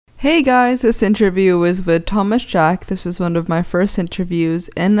Hey guys, this interview was with Thomas Jack. This was one of my first interviews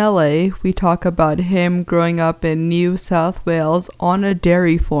in LA. We talk about him growing up in New South Wales on a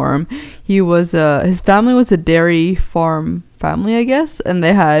dairy farm. His family was a dairy farm family, I guess, and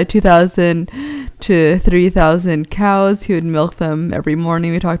they had 2,000 to 3,000 cows. He would milk them every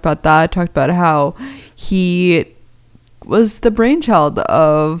morning. We talked about that. Talked about how he was the brainchild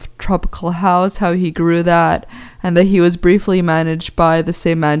of Tropical House, how he grew that, and that he was briefly managed by the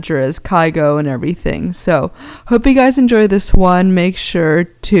same manager as Kygo and everything. So, hope you guys enjoy this one. Make sure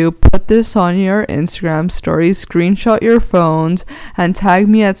to put this on your Instagram stories, screenshot your phones, and tag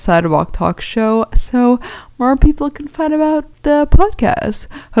me at Sidewalk Talk Show so more people can find about the podcast.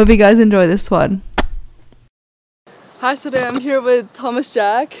 Hope you guys enjoy this one. Hi, so today I'm here with Thomas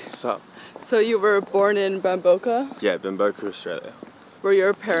Jack. What's up? So you were born in Bamboka? Yeah, Bamboka, Australia. Were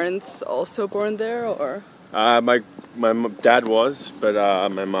your parents also born there, or? My dad was, but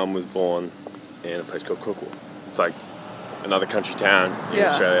my mum was born in a place called Cookville. It's like another country town in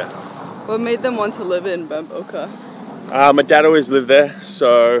Australia. What made them want to live in Bamboka? My dad always lived there,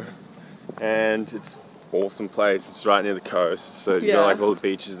 and it's an awesome place. It's right near the coast, so you got like all the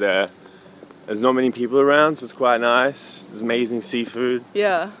beaches there. There's not many people around, so it's quite nice. There's amazing seafood.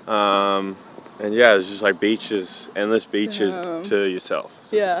 Yeah. And yeah, there's just like beaches, endless beaches to yourself.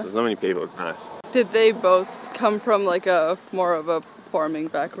 So there's not many people, it's nice. Did they both come from like more of a farming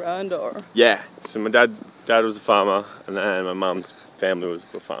background, or? Yeah, so my dad was a farmer, and then my mum's family was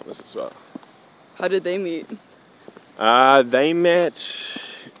farmers as well. How did they meet? They met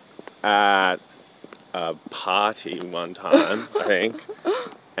at a party one time, I think.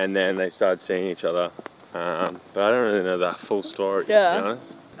 And then they started seeing each other, but I don't really know the full story, to be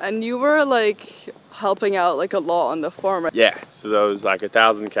honest. And you were like helping out like a lot on the farm, right? Yeah, so there was like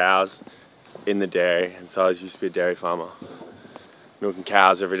 1,000 cows in the dairy, and so I used to be a dairy farmer, milking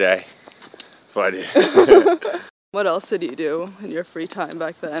cows every day. That's what I did. What else did you do in your free time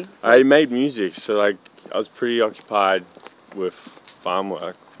back then? I made music, so like I was pretty occupied with farm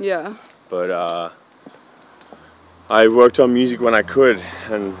work. Yeah. But I worked on music when I could,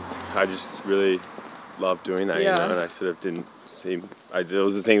 and I just really loved doing that, you know, and I sort of didn't seem, it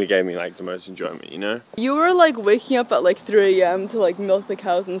was the thing that gave me like the most enjoyment, you know? You were like waking up at like 3 a.m. to like milk the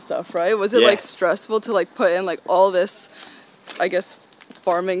cows and stuff, right? Was it like stressful to like put in like all this, I guess,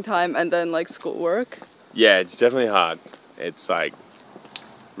 farming time and then like schoolwork? Yeah, it's definitely hard. It's like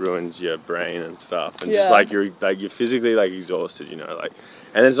ruins your brain and stuff, and just like you're physically like exhausted, you know, like,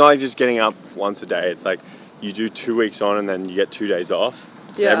 and it's not like just getting up once a day. It's like you do 2 weeks on and then you get 2 days off.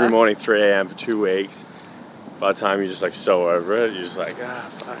 So every morning 3 a.m. for 2 weeks. By the time you're just like so over it, you're just like,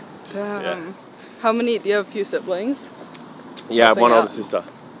 fuck. How many, do you have a few siblings? Yeah, I have one older sister.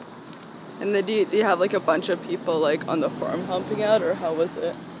 And then do you have like a bunch of people like on the farm helping out, or how was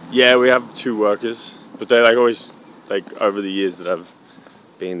it? Yeah, we have 2 workers, but they like always, like over the years that I've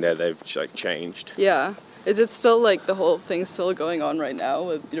been there, they've like changed. Yeah. Is it still like the whole thing still going on right now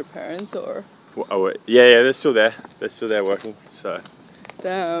with your parents, or? Yeah, they're still there. They're still there working, so.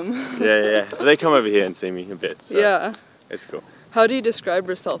 Damn. Yeah. But they come over here and see me a bit, so it's cool. How do you describe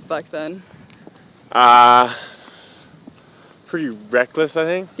yourself back then? Pretty reckless, I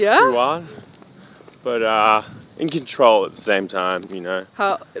think. Yeah? Pretty wild. But in control at the same time, you know.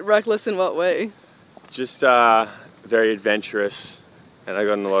 How reckless in what way? Just very adventurous, and I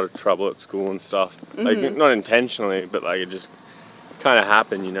got in a lot of trouble at school and stuff. Like, not intentionally, but like it just kind of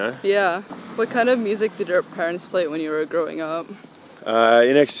happened, you know? Yeah. What kind of music did your parents play when you were growing up?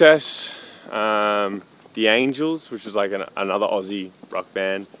 INXS, The Angels, which was like another Aussie rock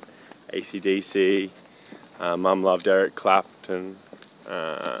band, AC/DC. Mum loved Eric Clapton,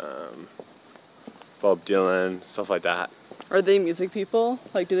 Bob Dylan, stuff like that. Are they music people?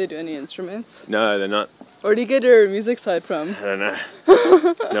 Like, do they do any instruments? No, they're not. Where do you get your music side from? I don't know.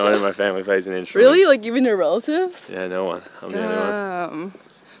 No one in my family plays an instrument. Really? Like, even your relatives? Yeah, no one. I'm the only one.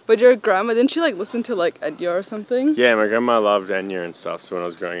 But your grandma, didn't she like listen to like Enya or something? Yeah, my grandma loved Enya and stuff, so when I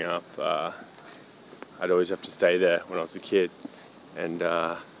was growing up, I'd always have to stay there when I was a kid, and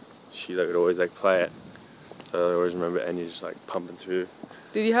she would always like play it, so I always remember Enya just like pumping through.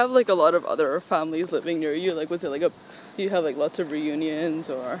 Did you have like a lot of other families living near you? Like, was it like do you have like lots of reunions,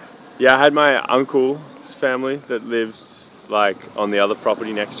 or? Yeah, I had my uncle's family that lives like on the other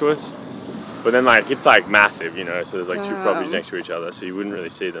property next to us. But then, like, it's, like, massive, you know, so there's, like, 2 properties next to each other, so you wouldn't really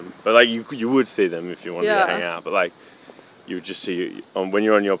see them. But, like, you would see them if you wanted to hang out. But, like, you would just see, when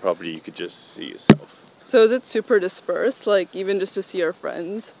you're on your property, you could just see yourself. So is it super dispersed, like, even just to see your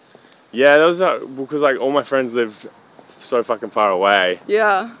friends? Yeah, that was, because, like, all my friends lived so fucking far away.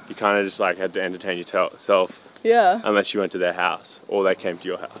 Yeah. You kind of just, like, had to entertain yourself Yeah. Unless you went to their house or they came to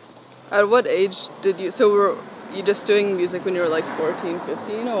your house. At what age did you, so were you just doing music when you were like 14,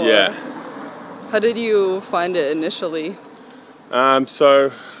 15 or? Yeah. How did you find it initially?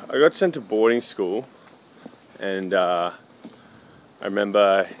 So I got sent to boarding school, and I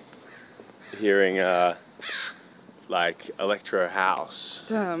remember hearing like Electro House.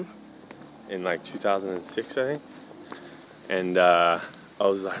 Damn. In like 2006, I think. And I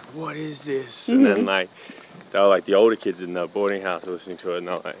was like, what is this? And then like, they were like the older kids in the boarding house were listening to it, and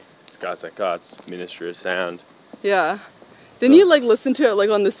I was like, this guy's like, oh, it's Ministry of Sound. Yeah. Didn't you like listen to it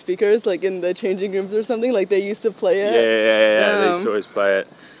like on the speakers, like in the changing rooms or something? Like they used to play it? Yeah. They used to always play it.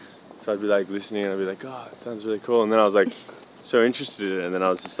 So I'd be like listening and I'd be like, oh, it sounds really cool. And then I was like so interested in it, and then I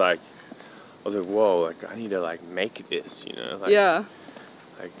was just like, whoa, like I need to like make this, you know? Like, yeah.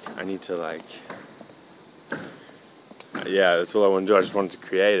 Like I need to like, yeah, that's all I wanted to do. I just wanted to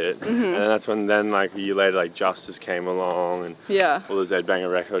create it. And then that's when like a year later, like Justice came along, and all those Ed Banger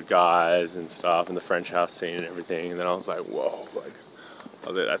record guys and stuff, and the French house scene and everything. And then I was like, whoa, like, I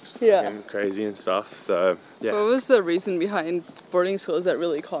was like, that's fucking crazy and stuff. So yeah. What was the reason behind boarding school? Is that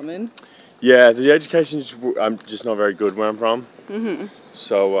really common? Yeah, the education I'm just not very good where I'm from.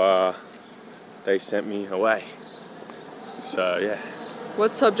 So they sent me away. So yeah.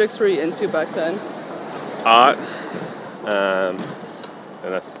 What subjects were you into back then? Art.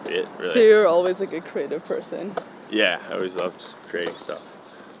 And that's it, really. So you're always like a creative person? Yeah, I always loved creating stuff.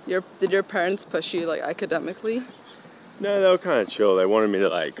 Did your parents push you like academically? No, they were kind of chill. They wanted me to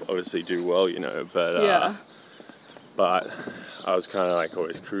like obviously do well, you know, but but I was kind of like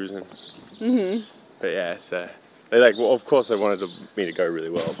always cruising. But yeah, so they like, well, of course they wanted me to go really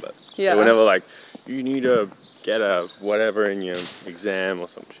well, but they were never like, you need to get a whatever in your exam or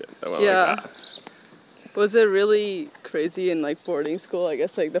some shit. They weren't like that. Was it really crazy in like boarding school? I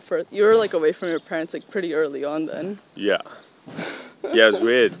guess like you were like away from your parents like pretty early on then. Yeah. Yeah, it was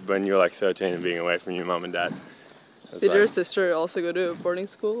weird when you were like 13 and being away from your mum and dad. Did your sister also go to boarding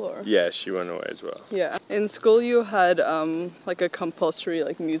school or? Yeah, she went away as well. Yeah. In school you had like a compulsory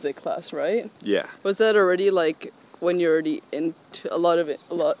like music class, right? Yeah. Was that already like when you're already into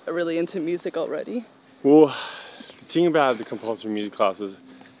really into music already? Well, the thing about the compulsory music class was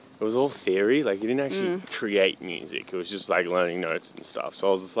it was all theory. Like you didn't actually create music. It was just like learning notes and stuff. So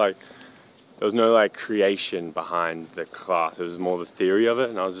I was just like, there was no like creation behind the class. It was more the theory of it.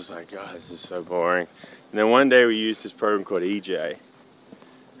 And I was just like, God, this is so boring. And then one day we used this program called EJ.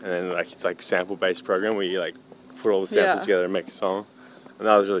 And then like it's like a sample-based program where you like put all the samples together and make a song. And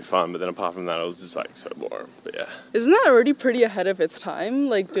that was really fun. But then apart from that, it was just like so boring. But yeah. Isn't that already pretty ahead of its time?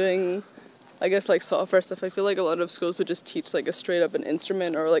 Like doing, I guess, like software stuff. I feel like a lot of schools would just teach like a straight up an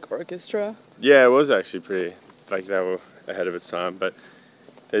instrument or like orchestra. Yeah, it was actually pretty, like they were ahead of its time, but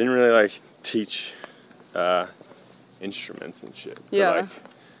they didn't really like teach instruments and shit. Yeah. But, like,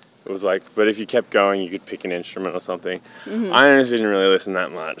 it was like, but if you kept going, you could pick an instrument or something. I honestly didn't really listen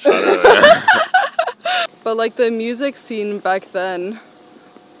that much. I don't know. But like the music scene back then,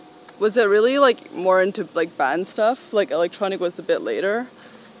 was it really like more into like band stuff? Like electronic was a bit later?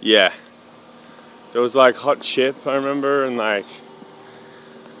 Yeah. There was like Hot Chip, I remember, and like,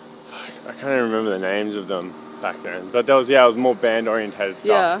 I can't even remember the names of them back then. But there was, it was more band orientated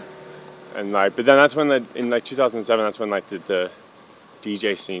stuff. Yeah. And like, but then that's when in like 2007, that's when like the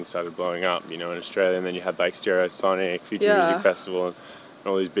DJ scene started blowing up, you know, in Australia. And then you had like Stereosonic, Future Music Festival, and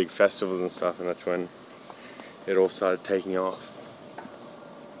all these big festivals and stuff. And that's when it all started taking off.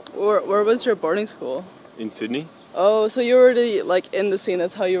 Where was your boarding school? In Sydney. Oh, so you were already like in the scene.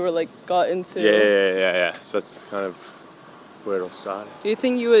 That's how you were like got into. Yeah. So that's kind of where it all started. Do you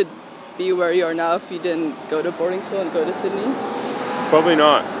think you would be where you are now if you didn't go to boarding school and go to Sydney? Probably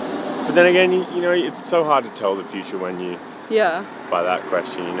not. But then again, you know, it's so hard to tell the future when you. Yeah. By that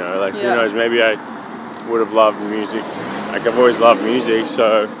question, you know, like who knows? Maybe I would have loved music. Like I've always loved music,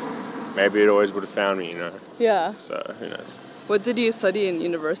 so maybe it always would have found me, you know. Yeah. So who knows? What did you study in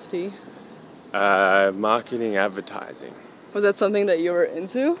university? Marketing, advertising. Was that something that you were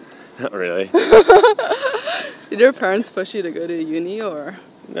into? Not really. Did your parents push you to go to uni or?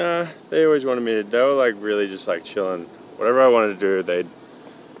 Nah, they always wanted me to. They were like really just like chilling. Whatever I wanted to do, they'd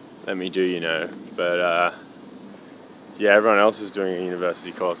let me do, you know. But yeah, everyone else was doing a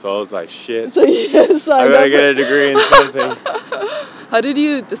university course, so I was like, shit. So yes, I gotta get a degree in something. How did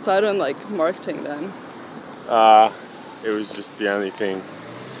you decide on like marketing then? It was just the only thing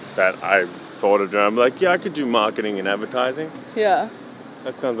that I thought of doing. I'm like, yeah, I could do marketing and advertising. Yeah.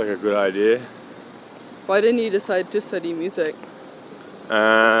 That sounds like a good idea. Why didn't you decide to study music?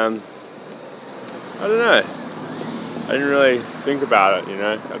 I don't know. I didn't really think about it, you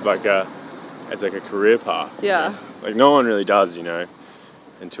know. It's like as like a career path. Yeah. You know? Like no one really does, you know,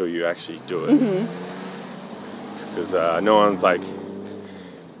 until you actually do it. Because no one's like,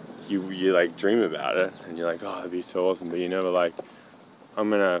 you like dream about it and you're like, oh, that'd be so awesome, but you never like, I'm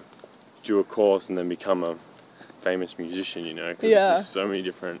gonna do a course and then become a famous musician, you know, because there's so many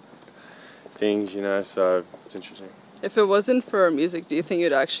different things, you know, so it's interesting. If it wasn't for music, do you think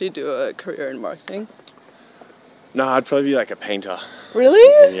you'd actually do a career in marketing? No, I'd probably be like a painter.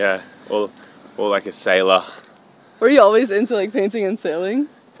 Really? Yeah, or like a sailor. Were you always into like painting and sailing?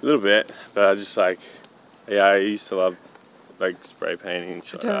 A little bit, but I just like, yeah, I used to love like spray painting and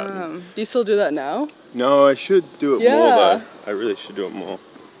shit like that. Do you still do that now? No, I should do it more though. I really should do it more.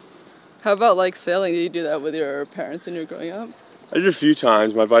 How about like sailing? Did you do that with your parents when you were growing up? I did a few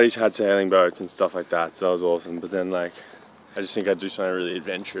times. My buddies had sailing boats and stuff like that, so that was awesome. But then like, I just think I'd do something really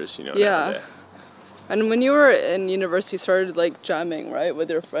adventurous, you know. Yeah. And when you were in university, you started like jamming, right, with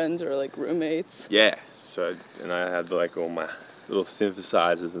your friends or like roommates? Yeah. So, and I had like all my little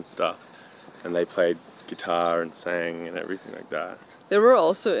synthesizers and stuff, and they played guitar and sang and everything like that. They were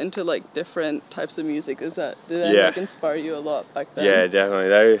also into like different types of music. Did that like inspire you a lot back then? Yeah,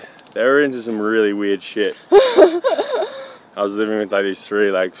 definitely. They were into some really weird shit. I was living with like these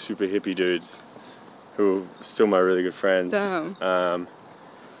three like super hippie dudes who are still my really good friends. Damn.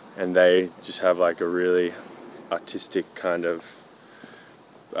 And they just have like a really artistic kind of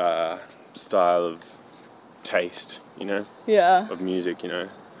style of taste, you know? Yeah. Of music, you know?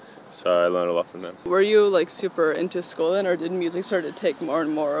 So I learned a lot from them. Were you like super into school then, or did music start to take more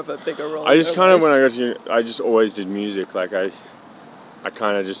and more of a bigger role? I just kind of, when I got to, I just always did music. Like I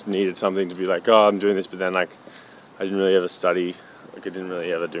kind of just needed something to be like, oh, I'm doing this, but then like, I didn't really ever study. Like I didn't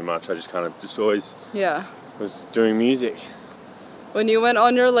really ever do much. I just kind of just always was doing music. When you went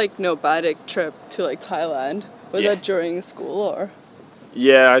on your like nomadic trip to like Thailand, was that during school or?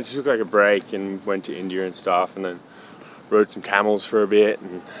 Yeah, I took like a break and went to India and stuff, and then rode some camels for a bit,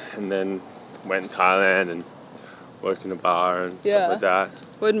 and then went to Thailand and worked in a bar and stuff like that.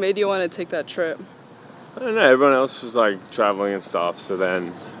 What made you want to take that trip? I don't know, everyone else was like traveling and stuff, so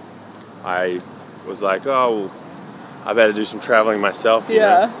then I was like, oh, well, I better do some traveling myself, you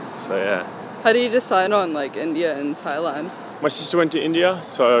know? So yeah. How do you decide on like India and Thailand? My sister went to India,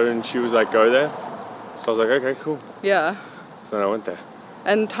 and she was like, go there. So I was like, okay, cool. Yeah. So then I went there.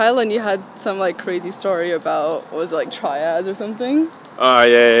 And Thailand, you had some like crazy story about, what was it, like triads or something? Oh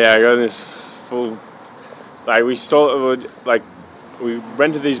yeah. I got this full, like we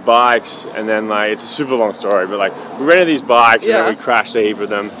rented these bikes, and then like, it's a super long story, but like we rented these bikes and then we crashed a heap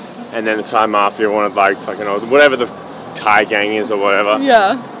with them, and then the Thai mafia wanted like fucking whatever the Thai gang is or whatever.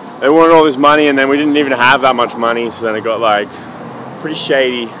 Yeah. They wanted all this money, and then we didn't even have that much money, so then it got like pretty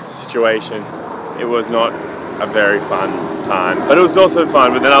shady situation. It was not a very fun time, but it was also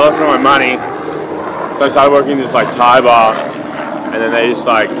fun. But then I lost all my money, so I started working in this like Thai bar, and then they just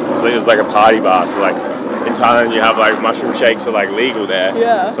like it was like a party bar. So like in Thailand, you have like mushroom shakes are like legal there.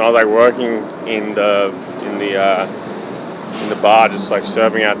 Yeah. So I was like working in the bar, just like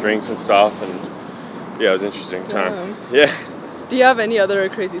serving out drinks and stuff, and yeah, it was an interesting time. Yeah. Do you have any other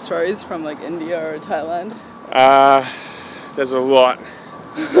crazy stories from like India or Thailand? There's a lot.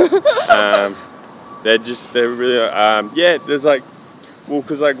 They're really, there's like, well,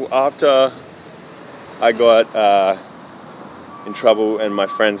 because like after I got in trouble and my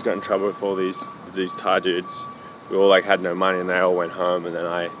friends got in trouble with all these Thai dudes, we all like had no money and they all went home, and then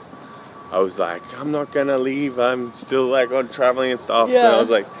I was like, I'm not gonna leave, I'm still like on traveling and stuff. Yeah. So I was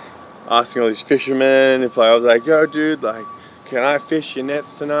like asking all these fishermen if I was like, yo dude, like, can I fish your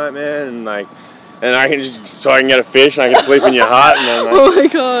nets tonight, man? And like, and I can just, so I can get a fish and I can sleep in your hut. And then, like, oh my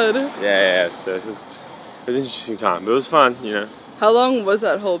god. Yeah. So it was an interesting time, but it was fun, you know. How long was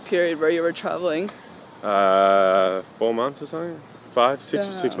that whole period where you were traveling? 4 months or something. 6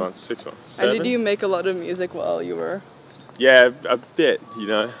 months. 6 months. 7. And did you make a lot of music while you were? Yeah, a bit, you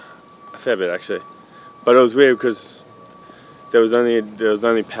know, a fair bit actually. But it was weird because there was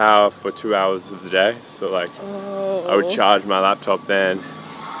only power for 2 hours of the day, so like I would charge my laptop then,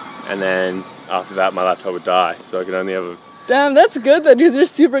 and then after that my laptop would die, so I could only have a... Damn, that's good then, because you're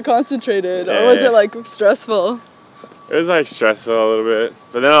super concentrated. Yeah. Or was it like stressful? It was like stressful a little bit,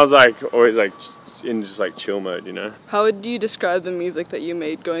 but then I was like always like in just like chill mode, you know. How would you describe the music that you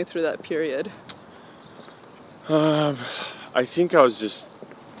made going through that period? I think I was just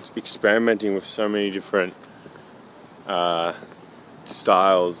experimenting with so many different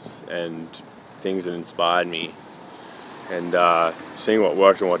styles and things that inspired me, and seeing what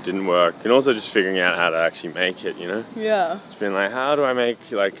worked and what didn't work, and also just figuring out how to actually make it, you know. Yeah. It's been like, how do I make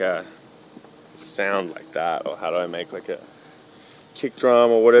like a sound like that, or how do I make like a kick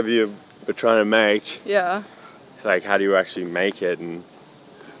drum or whatever but trying to make. Yeah. Like, how do you actually make it, and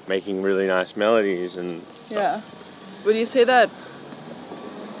making really nice melodies and stuff. Yeah. Would you say that,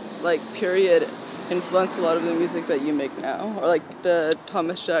 like, period influenced a lot of the music that you make now? Or, like, the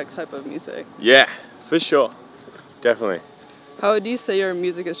Thomas Jack type of music? Yeah, for sure. Definitely. How would you say your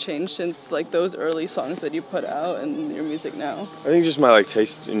music has changed since, like, those early songs that you put out and your music now? I think just my, like,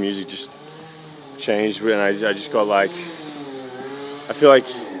 taste in music just changed when I just got, like, I feel like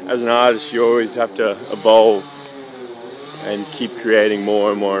as an artist you always have to evolve and keep creating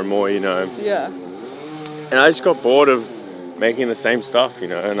more and more and more, you know. Yeah. And I just got bored of making the same stuff, you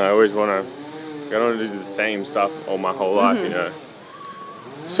know, and I always want to do the same stuff all my whole life, you know.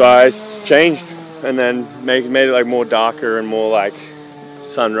 So I changed and then made it like more darker and more like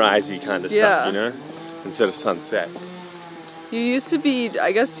sunrisey kind of stuff, you know, instead of sunset. You used to be,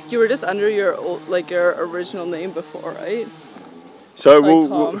 I guess you were just under your old, like your original name before, right?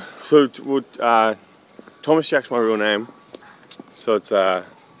 So Thomas Jack's my real name. So it's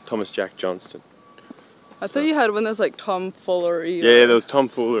Thomas Jack Johnston. I thought you had one that's like Tomfoolery. Yeah, there was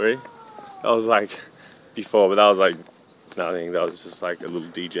Tomfoolery. That was like before, but that was like nothing. That was just like a little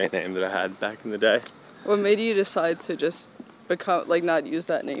DJ name that I had back in the day. What made you decide to just become, like, not use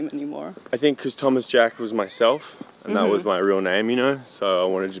that name anymore? I think because Thomas Jack was myself, and that was my real name, you know. So I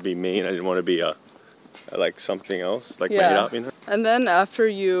wanted to be me, and I didn't want to be like something else, like made up, you know. And then after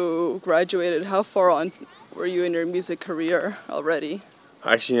you graduated, how far on were you in your music career already?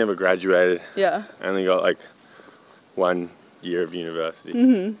 I actually never graduated. Yeah. I only got like 1 year of university.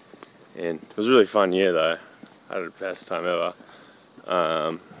 And it was a really fun year though. I had the best time ever.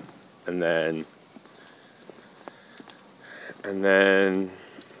 And then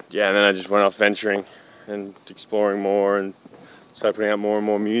I just went off venturing and exploring more and started putting out more and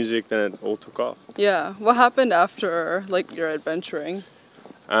more music. Then it all took off. Yeah. What happened after, like, your adventuring?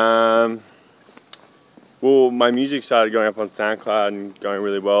 Well, my music started going up on SoundCloud and going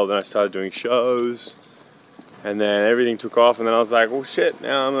really well. Then I started doing shows, and then everything took off. And then I was like, "Well, shit!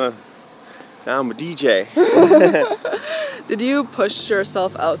 Now I'm a DJ." Did you push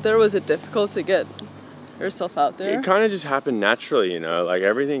yourself out there? Was it difficult to get yourself out there? It kind of just happened naturally, you know. Like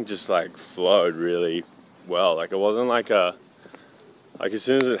everything just like flowed really well. Like it wasn't like as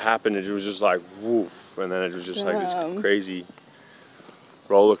soon as it happened, it was just like woof, and then it was just like this crazy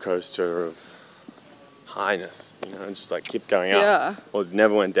roller coaster of highness, you know, and just like kept going up. Yeah. Well, it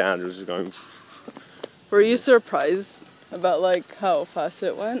never went down, it was just going. Were you surprised about like how fast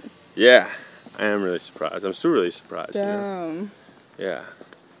it went? Yeah, I am really surprised. I'm still really surprised. Damn. You know? Yeah.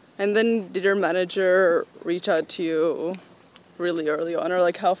 And then did your manager reach out to you really early on, or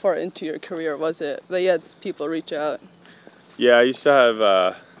like how far into your career was it that you had people reach out? Yeah, I used to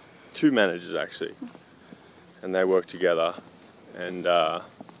have 2 managers actually, and they worked together, and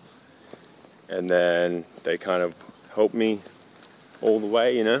then they kind of helped me all the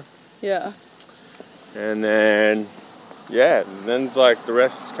way, you know? Yeah. And then, yeah, then it's like the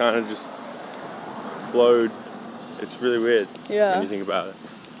rest kind of just flowed. It's really weird when you think about it.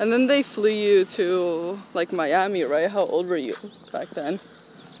 And then they flew you to, like, Miami, right? How old were you back then?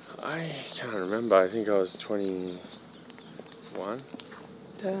 I can't remember. I think I was 21.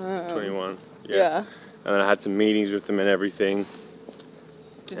 Damn. 21, yeah. And then I had some meetings with them and everything.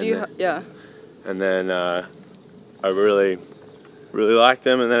 And then I really liked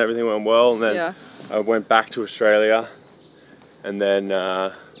them, and then everything went well, and then I went back to Australia, and then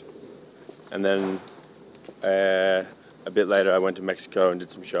a bit later I went to Mexico and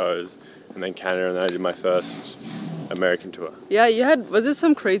did some shows, and then Canada, and then I did my first American tour. Yeah, was it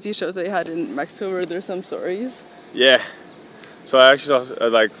some crazy shows that you had in Mexico? Were there some stories? Yeah. So I actually,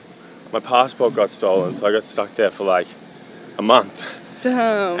 like, my passport got stolen, so I got stuck there for like a month.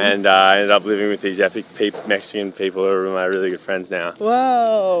 Damn. And I ended up living with these epic Mexican people who are my really good friends now.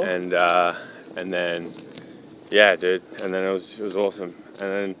 Wow. And then, yeah, dude. And then it was awesome. And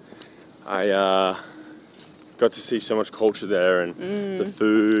then I got to see so much culture there, and the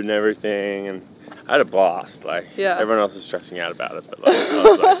food and everything, and I had a blast. Like everyone else was stressing out about it, but like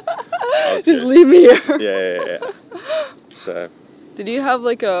I was just leave me here. Yeah. So. Did you have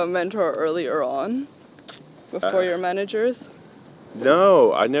like a mentor earlier on, before your managers?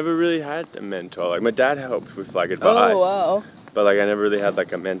 No, I never really had a mentor. Like my dad helped with like advice. Oh wow. But like I never really had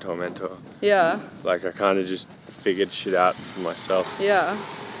like a mentor. Yeah. Like I kind of just figured shit out for myself. Yeah.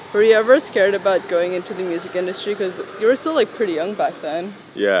 Were you ever scared about going into the music industry? Because you were still like pretty young back then.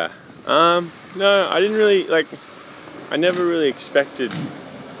 Yeah. No, I didn't really like. I never really expected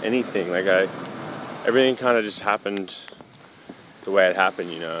anything. Like everything kind of just happened the way it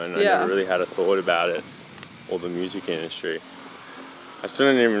happened, you know. And I never really had a thought about it or the music industry. I still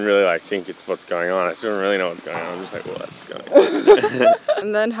don't even really like think it's what's going on. I still don't really know what's going on. I'm just like, well, that's going on.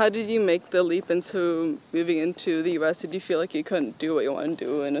 And then how did you make the leap into moving into the US? Did you feel like you couldn't do what you want to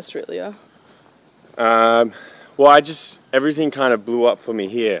do in Australia? Well, everything kind of blew up for me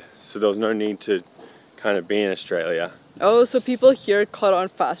here. So there was no need to kind of be in Australia. Oh, so people here caught on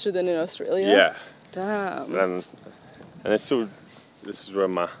faster than in Australia? Yeah. Damn. So and it's still, this is where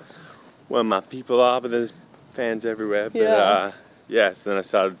my people are, but there's fans everywhere. But Yeah. So then I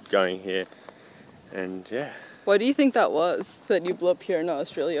started going here, and yeah. Why do you think that was, that you blew up here in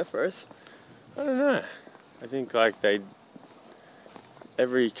Australia first? I don't know. I think like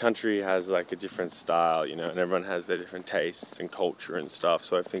every country has like a different style, you know, and everyone has their different tastes and culture and stuff.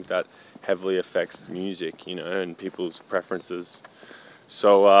 So I think that heavily affects music, you know, and people's preferences.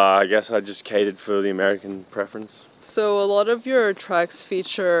 So I guess I just catered for the American preference. So a lot of your tracks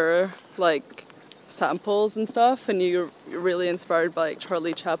feature like samples and stuff, and you're really inspired by like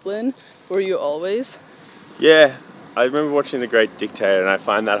Charlie Chaplin. Were you always? Yeah, I remember watching The Great Dictator, and I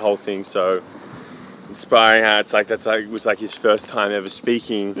find that whole thing so inspiring. How it's like it was like his first time ever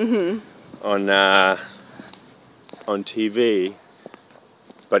speaking on TV,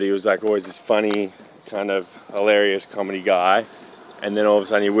 but he was like always this funny, kind of hilarious comedy guy, and then all of a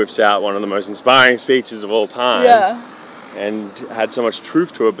sudden he whips out one of the most inspiring speeches of all time. Yeah. And had so much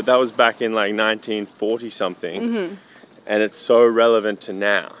truth to it, but that was back in like 1940 something, and it's so relevant to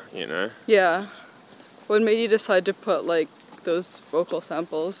now, you know? Yeah. What made you decide to put like those vocal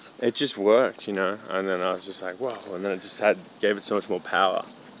samples? It just worked, you know, and then I was just like, wow, and then it just gave it so much more power.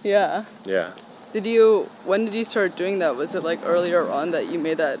 Yeah. Yeah. When did you start doing that? Was it like earlier on that you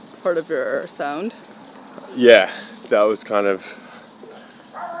made that part of your sound? Yeah, that was kind of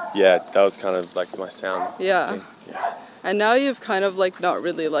like my sound. Yeah. thing. Yeah. And now you've kind of like not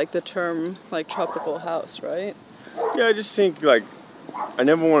really like the term like tropical house, right? Yeah, I just think like I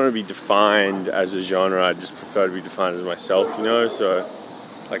never want to be defined as a genre. I just prefer to be defined as myself, you know. So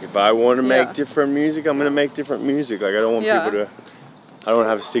like if I want to make different music, I'm gonna make different music. Like I don't want people to. I don't want to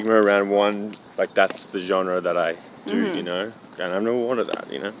have a stigma around one. Like that's the genre that I do, you know. And I've never wanted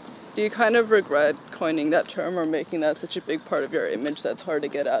that, you know. Do you kind of regret coining that term or making that such a big part of your image that's hard to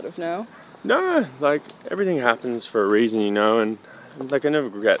get out of now? No, like everything happens for a reason, you know, and like I never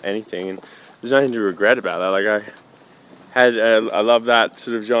regret anything, and there's nothing to regret about that. Like I love that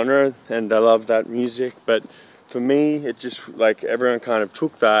sort of genre, and I love that music, but for me, it just like everyone kind of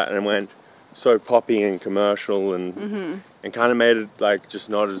took that and went so poppy and commercial, and kind of made it like just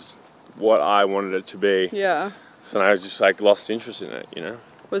not as what I wanted it to be. Yeah. So I was just like lost interest in it, you know.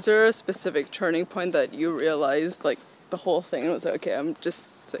 Was there a specific turning point that you realized like the whole thing was like, okay, I'm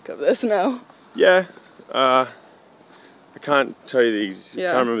just sick of this now? Yeah, I can't tell you can't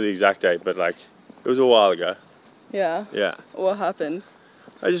remember the exact date, but like it was a while ago. Yeah. Yeah. What happened?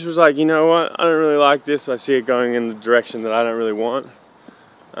 I just was like, you know what? I don't really like this. I see it going in the direction that I don't really want.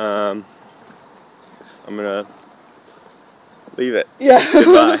 I'm gonna leave it. Yeah.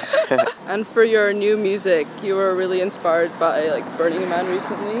 Goodbye. And for your new music, you were really inspired by like Burning Man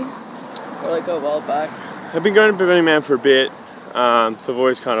recently, or like a while back? I've been going to Burning Man for a bit, so I've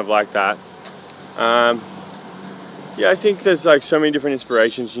always kind of liked that. Yeah, I think there's like so many different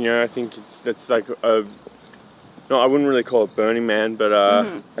inspirations, you know. I think that's like no, I wouldn't really call it Burning Man, but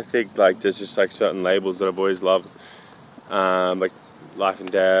I think like there's just like certain labels that I've always loved, like Life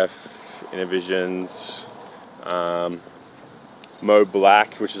and Death, Inner Visions, Mo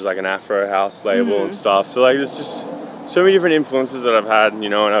Black, which is like an Afro house label and stuff. So like there's just so many different influences that I've had, you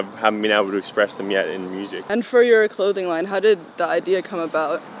know, and I haven't been able to express them yet in music. And for your clothing line, how did the idea come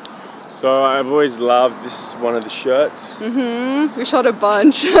about? So I've always loved, this is one of the shirts. We shot a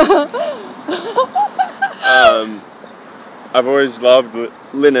bunch. I've always loved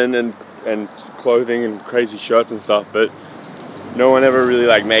linen and clothing and crazy shirts and stuff, but no one ever really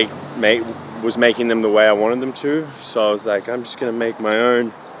like was making them the way I wanted them to. So I was like, I'm just gonna make my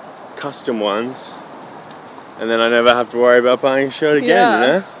own custom ones, and then I never have to worry about buying a shirt again, you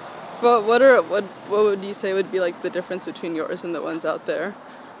know? But what would you say would be like the difference between yours and the ones out there?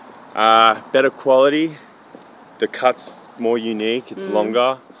 Better quality, the cut's more unique, it's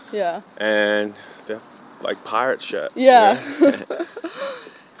longer. Yeah. And they're like pirate shirts. Yeah. You know?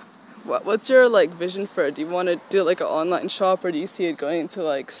 What's your like vision for it? Do you want to do like an online shop, or do you see it going into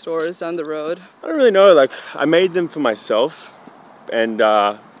like stores down the road? I don't really know. Like I made them for myself, and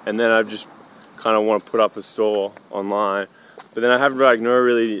then I just kind of want to put up a store online. But then I have like no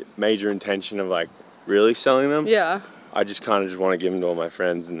really major intention of like really selling them. Yeah. I just kind of just want to give them to all my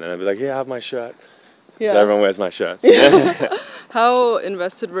friends, and then I'd be like, yeah, I have my shirt. Yeah. So everyone wears my shirts. Yeah. How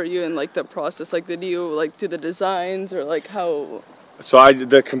invested were you in like the process? Like did you like do the designs, or like how? So I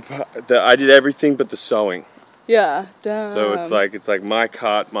did everything but the sewing. Yeah, damn. So it's like my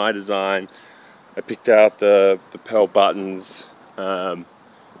cut, my design. I picked out the pearl buttons,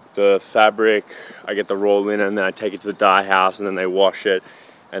 the fabric. I get the raw linen, and then I take it to the dye house, and then they wash it,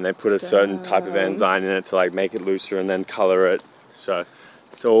 and they put a certain type of enzyme in it to like make it looser, and then color it. So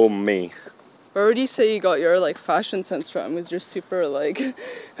it's all me. Where would you say you got your like fashion sense from? Because you're super like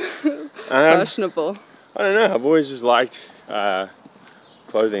fashionable. I don't know. I've always just liked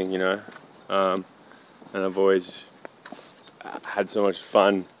clothing, you know, and I've always had so much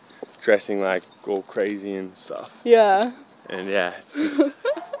fun dressing like all crazy and stuff. Yeah. And yeah,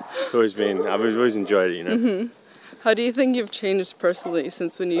 it's always been. I've always enjoyed it, you know. Mm-hmm. How do you think you've changed personally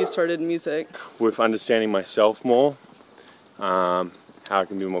since when you started music? With understanding myself more, how I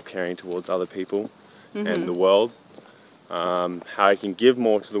can be more caring towards other people and the world, how I can give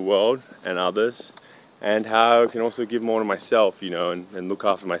more to the world and others, and how I can also give more to myself, you know, and look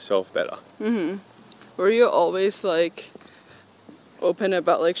after myself better. Were you always like open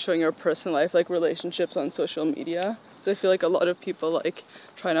about like showing your personal life, like relationships on social media? I feel like a lot of people like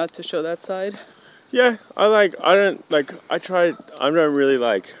try not to show that side. Yeah, I've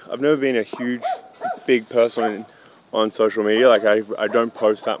never been a huge, big person on social media. Like I don't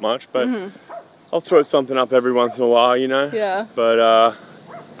post that much, but I'll throw something up every once in a while, you know? Yeah. But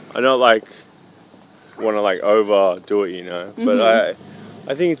I don't like want to like overdo it, you know? But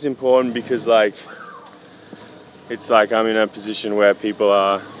I think it's important because like, it's like I'm in a position where people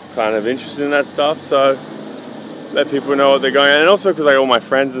are kind of interested in that stuff, so let people know what they're going on. And also because like all my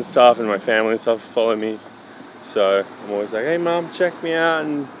friends and stuff and my family and stuff follow me, so I'm always like, hey mom, check me out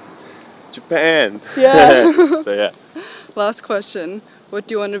in Japan. Yeah. So yeah. Last question, what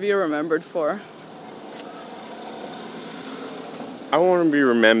do you want to be remembered for? I want to be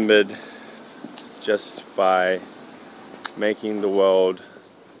remembered just by making the world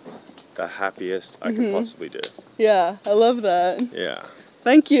the happiest I can possibly do. Yeah, I love that. Yeah.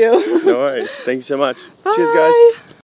 Thank you. No worries. Thank you so much. Bye. Cheers, guys.